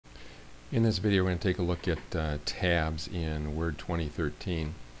In this video, we're going to take a look at tabs in Word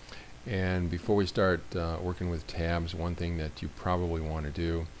 2013. And before we start working with tabs, one thing that you probably want to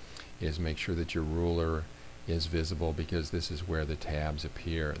do is make sure that your ruler is visible, because this is where the tabs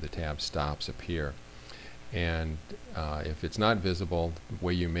appear, the tab stops appear. And if it's not visible, the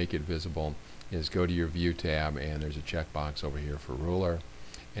way you make it visible is go to your View tab, and there's a checkbox over here for ruler.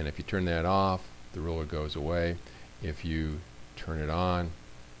 And if you turn that off, the ruler goes away. If you turn it on,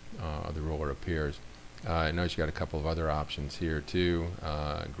 the ruler appears. Notice you got a couple of other options here too,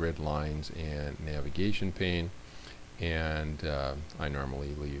 grid lines and navigation pane, and I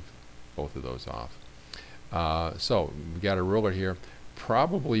normally leave both of those off. So we got a ruler here.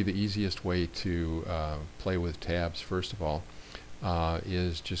 Probably the easiest way to play with tabs, first of all,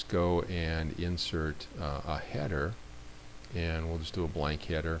 is just go and insert a header, and we'll just do a blank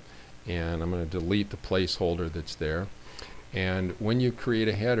header, and I'm going to delete the placeholder that's there. And when you create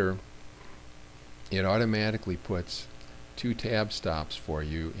a header, it automatically puts two tab stops for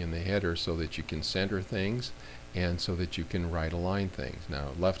you in the header so that you can center things and so that you can right align things. Now,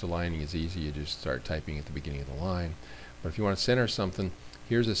 left aligning is easy. You just start typing at the beginning of the line. But if you want to center something,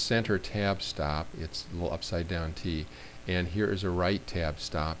 here's a center tab stop. It's a little upside down T. And here is a right tab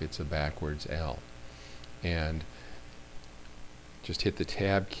stop. It's a backwards L. And just hit the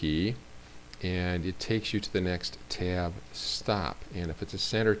tab key, and it takes you to the next tab stop. And if it's a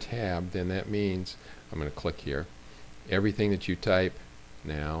center tab, then that means, I'm going to click here, everything that you type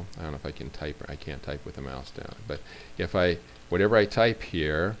now, I don't know if I can type, I can't type with the mouse down, but if whatever I type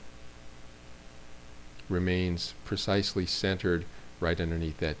here remains precisely centered right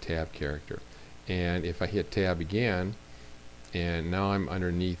underneath that tab character. And if I hit tab again, and now I'm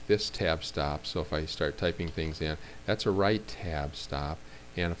underneath this tab stop, so if I start typing things in, that's a right tab stop,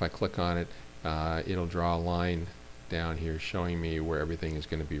 and if I click on it, it'll draw a line down here showing me where everything is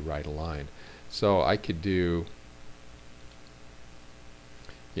going to be right aligned. So I could do,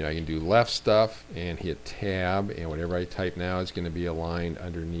 I can do left stuff and hit tab, and whatever I type now is going to be aligned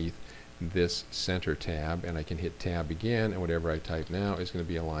underneath this center tab, and I can hit tab again, and whatever I type now is going to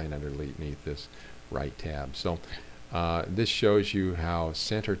be aligned underneath this right tab. So this shows you how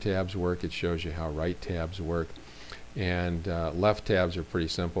center tabs work. It shows you how right tabs work. And left tabs are pretty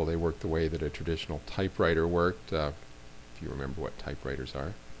simple. They work the way that a traditional typewriter worked, if you remember what typewriters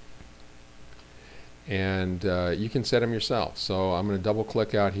are. And you can set them yourself. So I'm going to double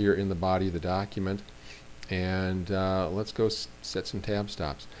click out here in the body of the document, and let's go set some tab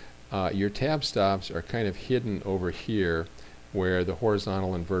stops. Your tab stops are kind of hidden over here where the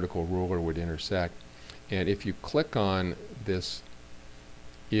horizontal and vertical ruler would intersect. And if you click on this,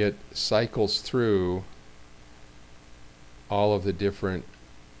 it cycles through all of the different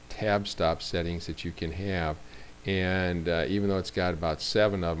tab stop settings that you can have. And even though it's got about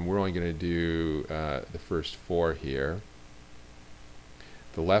 7 of them, we're only going to do the first 4 here.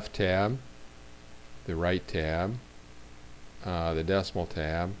 The left tab, the right tab, the decimal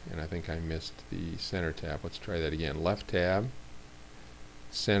tab, and I think I missed the center tab. Let's try that again. Left tab,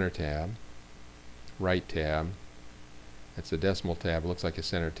 center tab, right tab. That's the decimal tab. It looks like a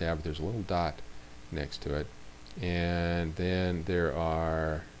center tab, but there's a little dot next to it. And then there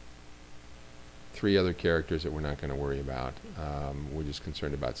are 3 other characters that we're not going to worry about. We're just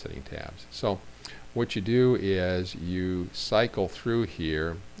concerned about setting tabs. So what you do is you cycle through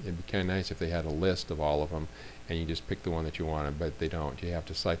here. It'd be kind of nice if they had a list of all of them, and you just pick the one that you wanted, but they don't. You have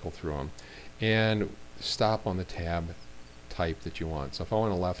to cycle through them. And stop on the tab type that you want. So if I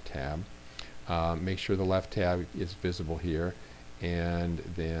want a left tab, make sure the left tab is visible here, and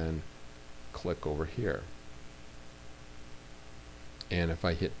then click over here. And if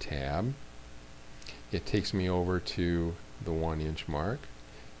I hit tab, it takes me over to the 1-inch mark,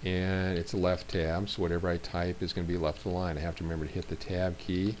 and it's a left tab, so whatever I type is going to be left aligned. I have to remember to hit the tab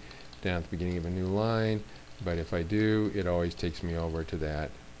key down at the beginning of a new line, but if I do, it always takes me over to that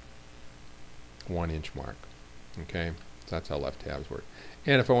 1-inch mark. Okay, so that's how left tabs work.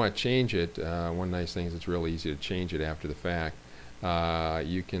 And if I want to change it, one nice thing is it's real easy to change it after the fact.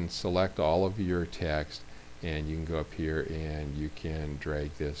 You can select all of your text, and you can go up here and you can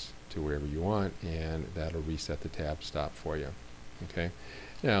drag this to wherever you want, and that'll reset the tab stop for you. Okay,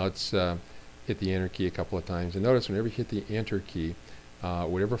 now let's hit the enter key a couple of times, and notice whenever you hit the enter key,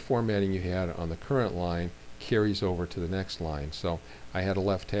 whatever formatting you had on the current line carries over to the next line. So I had a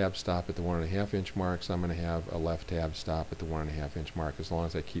left tab stop at the 1.5-inch mark, so I'm going to have a left tab stop at the 1.5-inch mark as long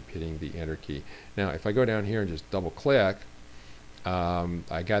as I keep hitting the enter key. Now if I go down here and just double click,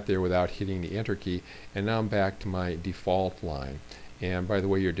 I got there without hitting the enter key, and now I'm back to my default line. And by the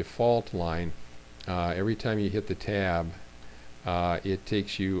way, your default line, every time you hit the tab, it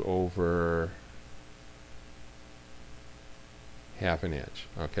takes you over ½ inch.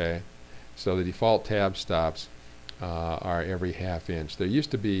 Okay, so the default tab stops are every ½ inch. There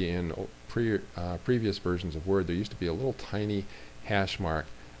used to be in previous versions of Word, there used to be a little tiny hash mark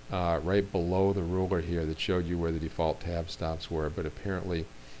right below the ruler here that showed you where the default tab stops were, but apparently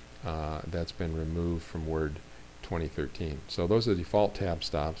that's been removed from Word 2013. So those are the default tab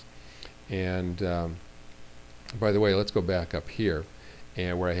stops. And by the way, let's go back up here,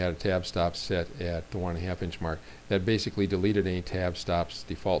 and where I had a tab stop set at the 1½ inch mark. That basically deleted any tab stops,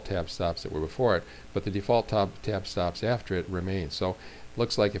 default tab stops that were before it, but the default tab stops after it remain. So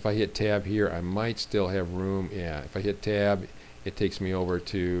looks like if I hit tab here, I might still have room. Yeah, if I hit tab, it takes me over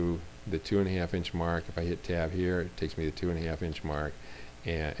to the 2½ inch mark. If I hit tab here, it takes me to the 2½ inch mark,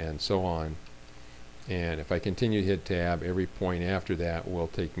 and so on. And if I continue to hit tab, every point after that will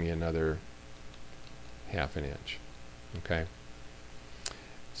take me another ½ inch. Okay.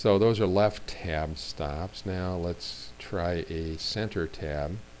 So those are left tab stops. Now let's try a center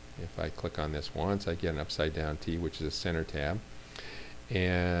tab. If I click on this once, I get an upside down T, which is a center tab.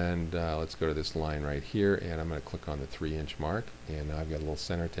 And let's go to this line right here, and I'm going to click on the 3-inch mark, and now I've got a little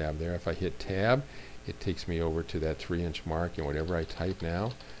center tab there. If I hit tab, it takes me over to that 3-inch mark, and whatever I type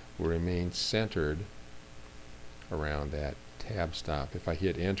now will remain centered around that tab stop. If I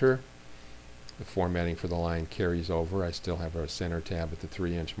hit enter, the formatting for the line carries over. I still have a center tab at the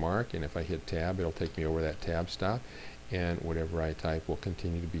 3-inch mark, and if I hit tab, it'll take me over that tab stop, and whatever I type will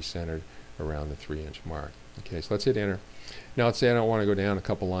continue to be centered around the 3-inch mark. Okay, so let's hit enter. Now let's say I don't want to go down a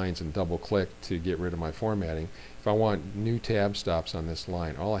couple lines and double click to get rid of my formatting. If I want new tab stops on this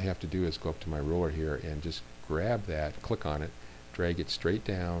line, all I have to do is go up to my ruler here and just grab that, click on it, drag it straight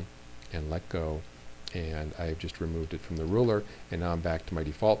down, and let go. And I've just removed it from the ruler, and now I'm back to my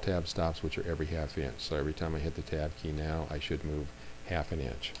default tab stops, which are every ½ inch. So every time I hit the tab key now, I should move ½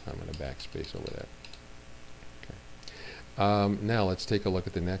 inch. I'm going to backspace over that. Now let's take a look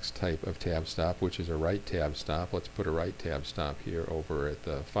at the next type of tab stop, which is a right tab stop. Let's put a right tab stop here over at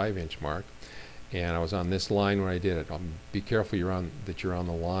the 5-inch mark. And I was on this line when I did it. Be careful that you're on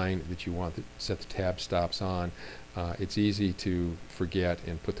the line that you want to set the tab stops on. It's easy to forget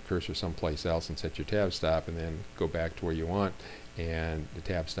and put the cursor someplace else and set your tab stop and then go back to where you want, and the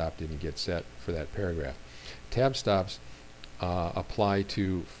tab stop didn't get set for that paragraph. Tab stops apply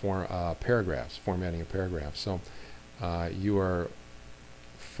to paragraphs, formatting a paragraph. So you are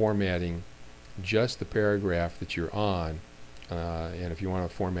formatting just the paragraph that you're on, and if you want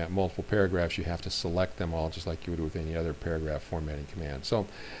to format multiple paragraphs, you have to select them all just like you would with any other paragraph formatting command. So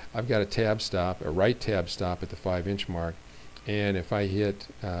I've got a tab stop, a right tab stop at the 5-inch mark, and if I hit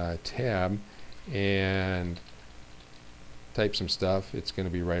tab and type some stuff, it's going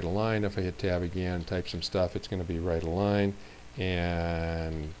to be right aligned. If I hit tab again, type some stuff, it's going to be right aligned,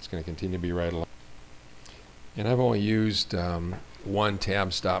 and it's going to continue to be right aligned. And I've only used one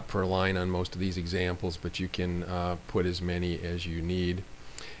tab stop per line on most of these examples, but you can put as many as you need,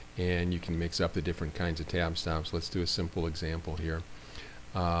 and you can mix up the different kinds of tab stops. Let's do a simple example here.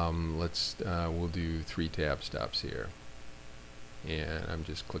 We'll do 3 tab stops here, and I'm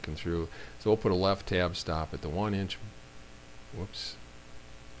just clicking through. So we'll put a left tab stop at the 1-inch. Whoops,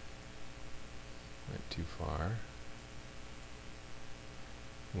 went too far.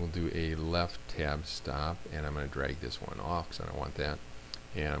 We'll do a left tab stop, and I'm going to drag this one off because I don't want that,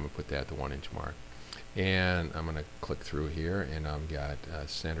 and I'm going to put that at the 1-inch mark. And I'm going to click through here, and I've got a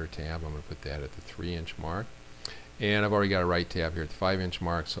center tab. I'm going to put that at the 3-inch mark, and I've already got a right tab here at the 5-inch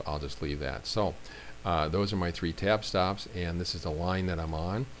mark, so I'll just leave that. So those are my 3 tab stops, and this is the line that I'm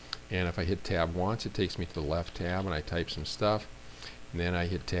on. And if I hit tab once, it takes me to the left tab, and I type some stuff. And then I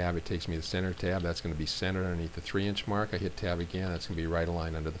hit tab, it takes me to the center tab. That's going to be centered underneath the 3-inch mark. I hit tab again, that's going to be right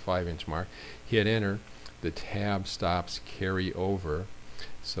aligned under the 5-inch mark. Hit enter, the tab stops carry over.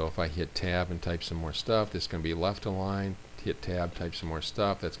 So if I hit tab and type some more stuff, this is going to be left aligned. Hit tab, type some more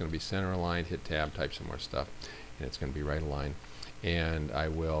stuff, that's going to be center aligned. Hit tab, type some more stuff, and it's going to be right aligned. And I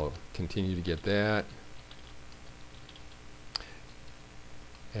will continue to get that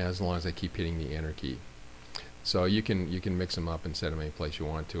as long as I keep hitting the enter key. So you can mix them up and set them any place you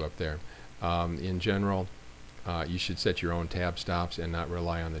want to up there. In general, you should set your own tab stops and not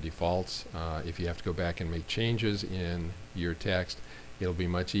rely on the defaults. If you have to go back and make changes in your text, it'll be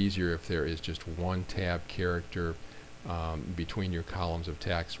much easier if there is just one tab character between your columns of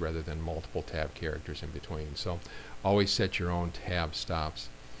text rather than multiple tab characters in between. So always set your own tab stops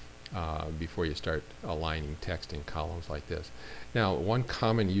before you start aligning text in columns like this. Now, one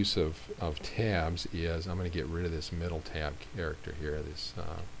common use of tabs is, I'm going to get rid of this middle tab character here, this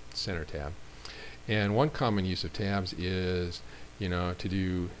center tab. And one common use of tabs is to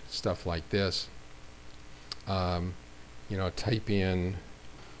do stuff like this, type in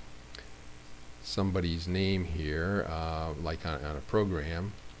somebody's name here, like on a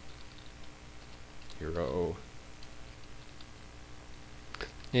program, hero,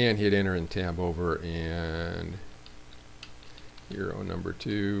 and hit enter and tab over, and hero number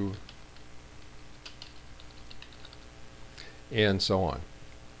 2, and so on.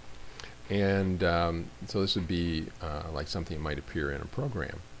 And so this would be like something that might appear in a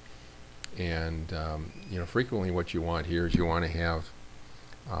program. And frequently what you want here is you want to have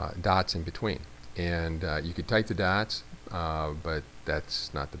dots in between. And you could type the dots, but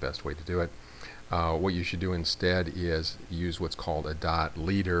that's not the best way to do it. What you should do instead is use what's called a dot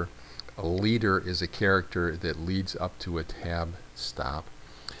leader. A leader is a character that leads up to a tab stop,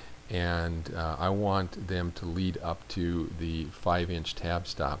 and I want them to lead up to the 5-inch tab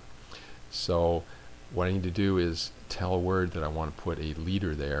stop. So what I need to do is tell Word that I want to put a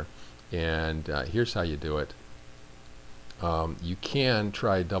leader there, and here's how you do it. You can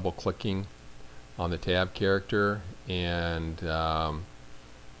try double clicking on the tab character, and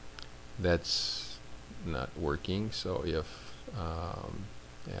that's not working. So if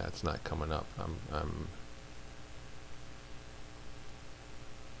yeah, it's not coming up.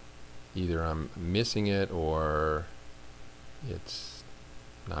 Either I'm missing it or it's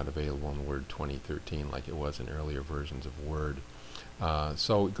not available in Word 2013 like it was in earlier versions of Word.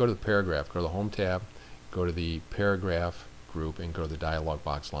 So go to the paragraph, go to the Home tab, go to the paragraph group, and go to the dialog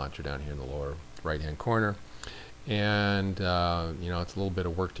box launcher down here in the lower right hand corner. And it's a little bit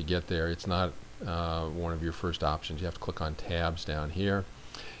of work to get there. It's not one of your first options. You have to click on tabs down here,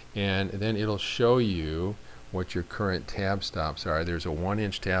 and then it'll show you what your current tab stops are. There's a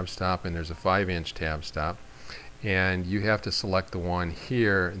 1-inch tab stop and there's a 5-inch tab stop, and you have to select the one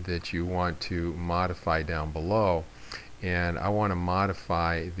here that you want to modify down below. And I want to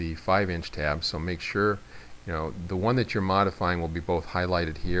modify the 5-inch tab, so make sure the one that you're modifying will be both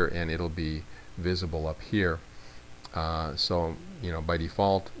highlighted here and it'll be visible up here. So by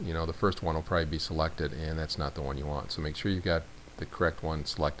default the first one will probably be selected, and that's not the one you want. So make sure you've got the correct one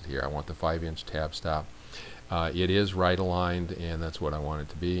selected here. I want the 5-inch tab stop. It is right aligned, and that's what I want it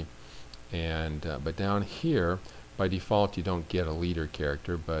to be. And but down here by default you don't get a leader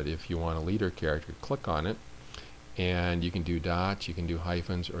character, but if you want a leader character, click on it, and you can do dots, you can do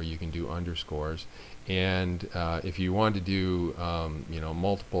hyphens, or you can do underscores. And if you want to do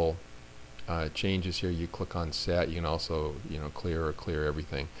multiple changes here, you click on set. You can also clear or clear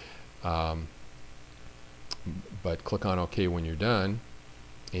everything, but click on OK when you're done,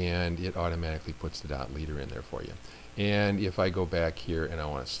 and it automatically puts the dot leader in there for you. And if I go back here and I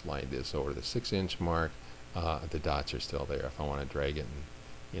want to slide this over the 6-inch mark, the dots are still there. If I want to drag it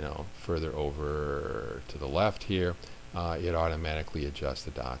further over to the left here, it automatically adjusts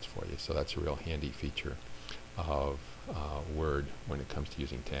the dots for you. So that's a real handy feature of Word when it comes to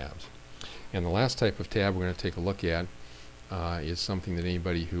using tabs. And the last type of tab we're going to take a look at is something that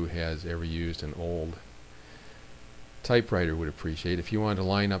anybody who has ever used an old typewriter would appreciate. If you want to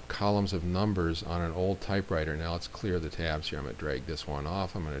line up columns of numbers on an old typewriter, now let's clear the tabs here. I'm going to drag this one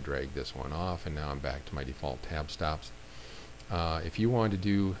off, I'm going to drag this one off, and now I'm back to my default tab stops. If you want to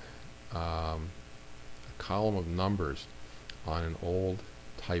do a column of numbers on an old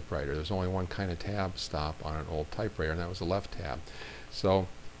typewriter, there's only one kind of tab stop on an old typewriter, and that was the left tab. So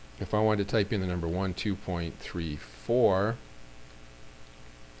if I wanted to type in the number 12.34,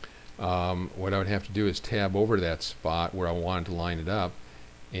 what I would have to do is tab over to that spot where I wanted to line it up,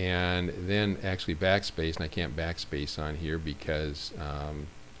 and then actually backspace, and I can't backspace on here because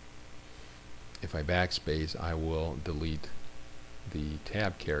if I backspace I will delete the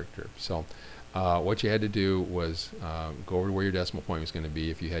tab character. So what you had to do was go over to where your decimal point was going to be.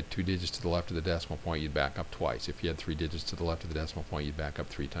 If you had 2 digits to the left of the decimal point, you'd back up twice. If you had 3 digits to the left of the decimal point, you'd back up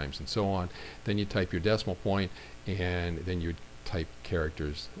 3 times, and so on. Then you type your decimal point, and then you'd type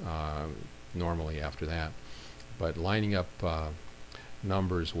characters normally after that. But lining up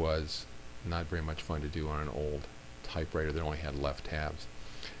numbers was not very much fun to do on an old typewriter that only had left tabs.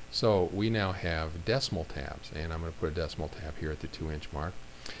 So we now have decimal tabs, and I'm going to put a decimal tab here at the 2-inch mark,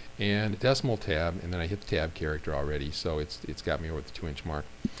 and a decimal tab, and then I hit the tab character already, so it's got me over the 2-inch mark.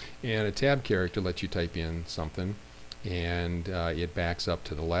 And a tab character lets you type in something, and it backs up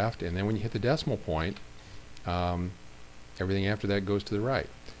to the left, and then when you hit the decimal point, everything after that goes to the right.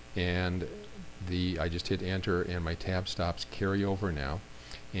 And I just hit enter, and my tab stops carry over now.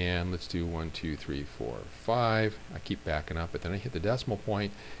 And let's do 1, 2, 3, 4, 5. I keep backing up, but then I hit the decimal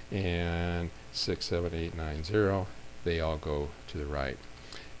point, and 6, 7, 8, 9, 0. They all go to the right.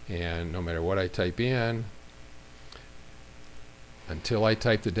 And no matter what I type in, Until I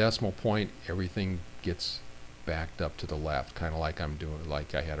type the decimal point, everything gets backed up to the left, kind of like I'm doing,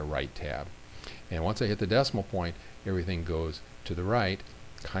 like I had a right tab. And once I hit the decimal point, everything goes to the right,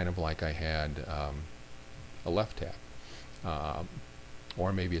 kind of like I had a left tab. Um,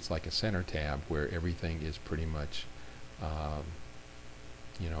 or maybe it's like a center tab where everything is pretty much um,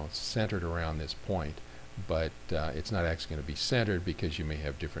 centered around this point, but it's not actually going to be centered because you may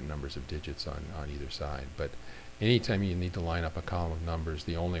have different numbers of digits on either side. But anytime you need to line up a column of numbers,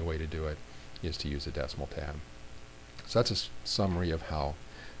 the only way to do it is to use a decimal tab. So that's a summary of how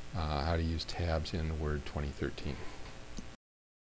to use tabs in Word 2013.